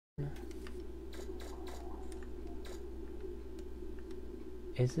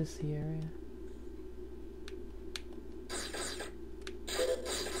Is this the area?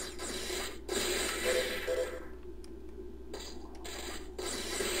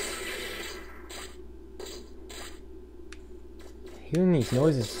 Hearing these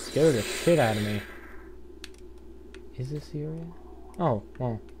noises scare the shit out of me. Is this the area? Oh,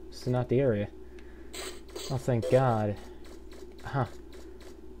 well, this is not the area. Oh, thank God. Huh.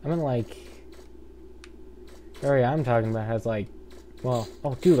 I mean, like... the area I'm talking about has, like... well,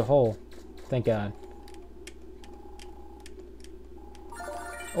 oh, dude, a hole. Thank God.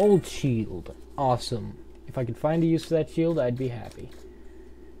 Old shield. Awesome. If I could find a use for that shield, I'd be happy.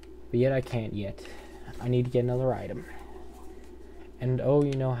 But yet I can't yet. I need to get another item. And oh,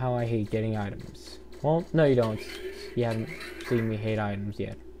 you know how I hate getting items. Well, no you don't. You haven't seen me hate items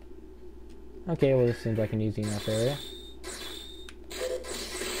yet. Okay, well this seems like an easy enough area.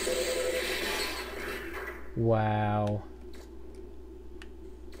 Wow.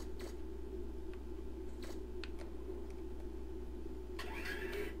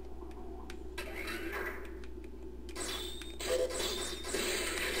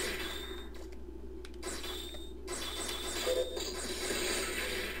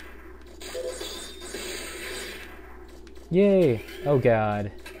 Yay! Oh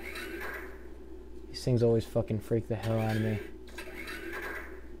God. These things always fucking freak the hell out of me.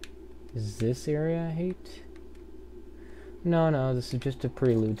 Is this area I hate? No, this is just a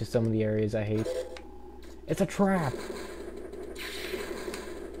prelude to some of the areas I hate. It's a trap!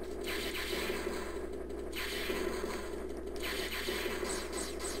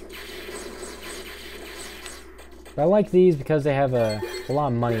 But I like these because they have a lot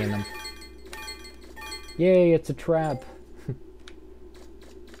of money in them. Yay, it's a trap!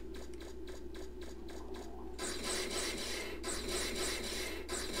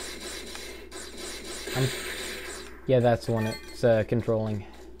 Yeah, that's the one it's controlling.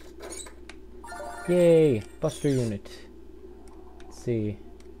 Yay! Buster unit. Let's see.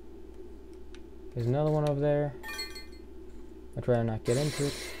 There's another one over there. I'd rather not get into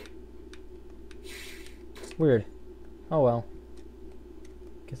it. Weird. Oh well.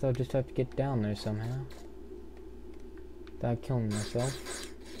 Guess I'll just have to get down there somehow. Without killing myself.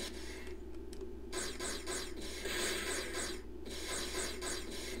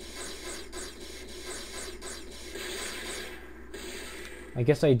 I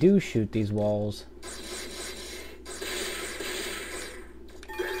guess I do shoot these walls.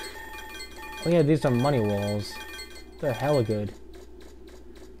 Oh yeah, these are money walls. They're hella good.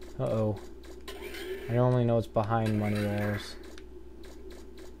 Uh-oh. I normally know it's behind money walls.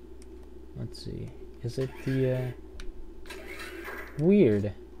 Let's see. Is it the,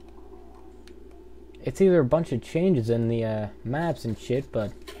 weird. It's either a bunch of changes in the, maps and shit,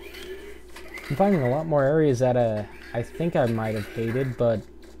 but... I'm finding a lot more areas that, I think I might have hated, but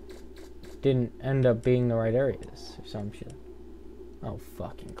didn't end up being the right areas or some shit. Oh,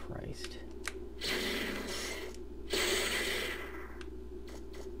 fucking Christ.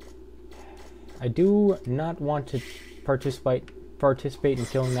 I do not want to participate in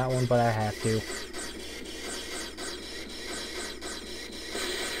killing that one, but I have to.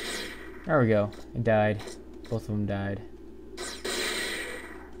 There we go. It died. Both of them died.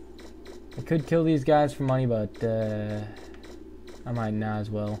 I could kill these guys for money, but I might not as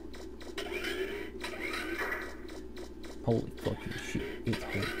well. Holy fucking shit. It's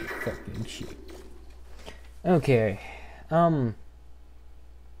holy fucking shit. Okay.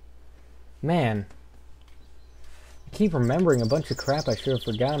 Man. I keep remembering a bunch of crap I should have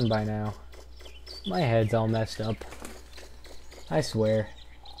forgotten by now. My head's all messed up. I swear.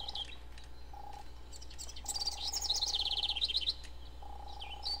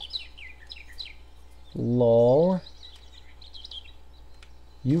 Lol.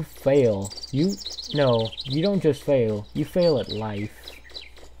 You fail. No, you don't just fail. You fail at life.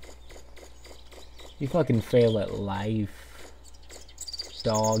 You fucking fail at life.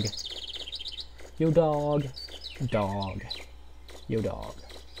 Dog. Yo dog. Dog. Yo dog.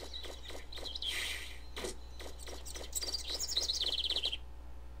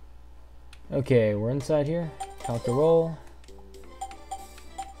 Okay, we're inside here. Count the roll.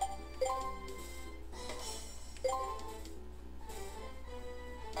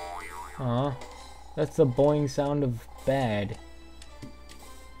 That's the boing sound of bad.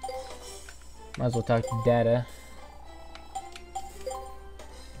 Might as well talk to Data.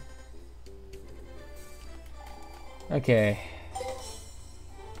 Okay.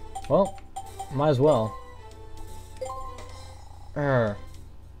 Well, might as well.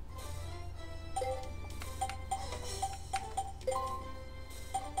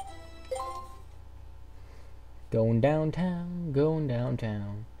 Going downtown, going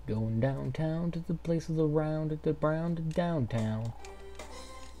downtown, going downtown to the places around at the brown to downtown.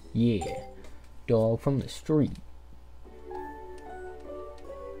 Yeah, dog from the street.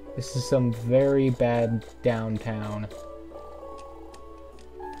 This is some very bad downtown.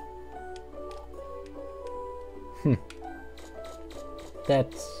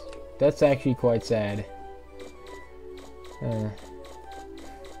 That's actually quite sad.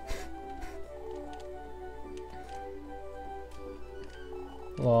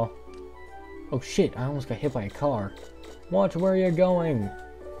 Well, oh shit, I almost got hit by a car. Watch where you're going.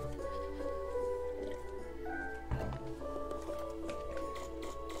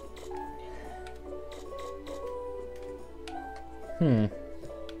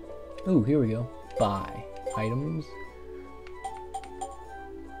 Ooh, here we go. Buy items.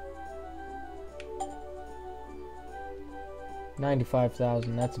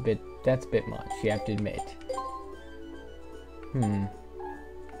 $95,000. That's a bit much. You have to admit.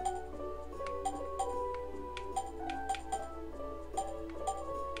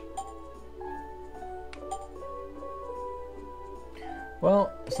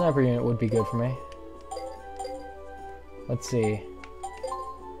 Well, a sniper unit would be good for me. Let's see.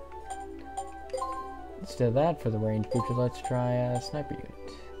 Instead of that, for the range booster, let's try a sniper unit.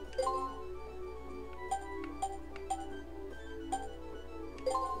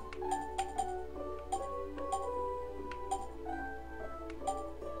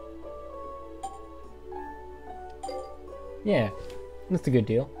 Yeah, that's a good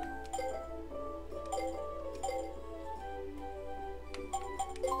deal.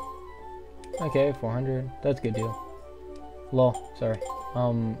 Okay, 400. That's a good deal. Lol, sorry.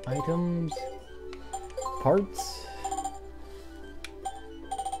 Items. Parts.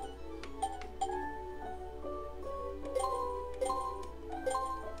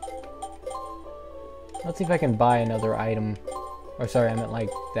 Let's see if I can buy another item. Or sorry, I meant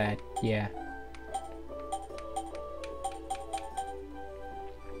like that. Yeah.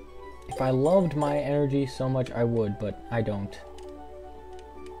 If I loved my energy so much, I would, but I don't.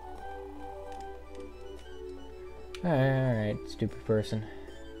 Alright, stupid person.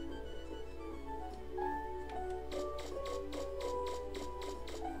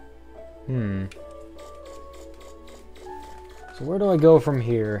 So where do I go from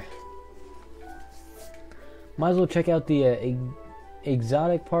here? Might as well check out the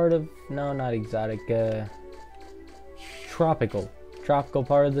exotic part of... No, not exotic. Tropical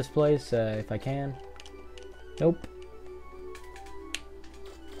part of this place, if I can. Nope.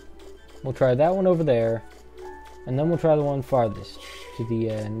 We'll try that one over there. And then we'll try the one farthest to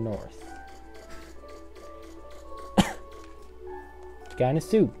the north. Guy in a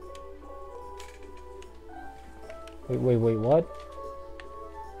suit. Wait, what?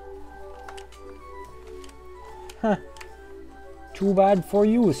 Huh. Too bad for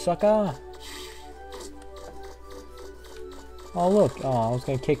you, sucker. Oh, look. Oh, I was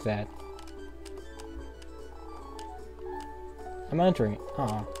gonna kick that. I'm entering it.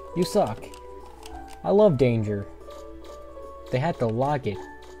 Aw, you suck. I love danger. They had to lock it.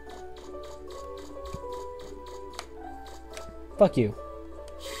 Fuck you.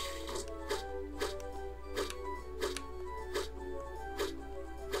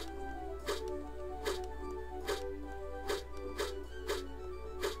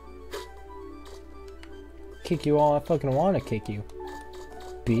 Kick you all I fucking want to kick you.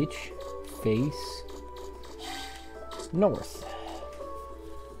 Bitch. Face. North.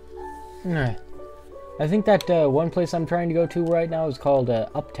 I think that one place I'm trying to go to right now is called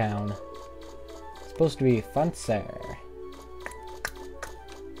Uptown. It's supposed to be fancy.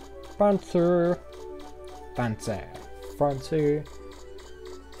 Fancy. Fancy. Fancy.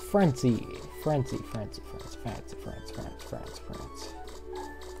 Frenzy. Frenzy. Frenzy. Fancy. Fancy. Fancy. Fancy.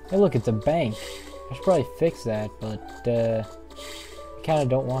 Hey look, it's a bank. I should probably fix that, but I kinda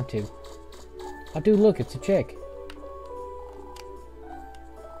don't want to. Oh dude, look, it's a chick.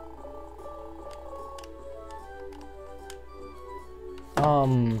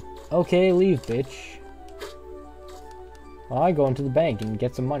 Okay, leave, bitch. Well, I go into the bank and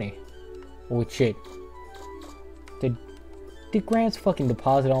get some money. Oh, shit. Did Grants fucking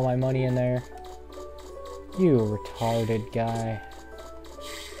deposit all my money in there? You retarded guy.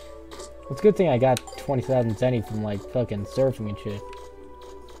 It's a good thing I got 20,000 zenny from, like, fucking surfing and shit.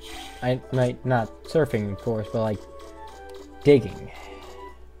 Not surfing, of course, but, like, digging.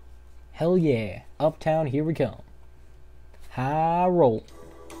 Hell yeah. Uptown, here we come. High roll.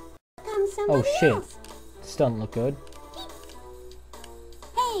 Oh shit. This doesn't look good.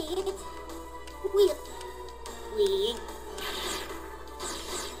 Hey, it's... We...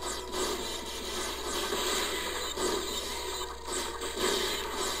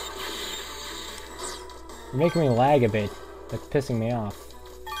 You're making me lag a bit. That's pissing me off.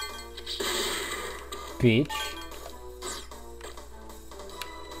 Bitch.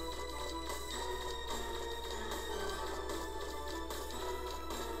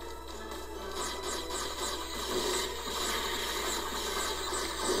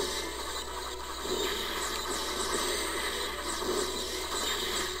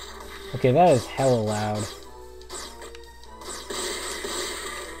 Okay, that is hella loud.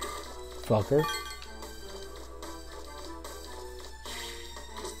 Fucker.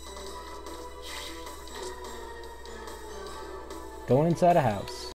 Going inside a house.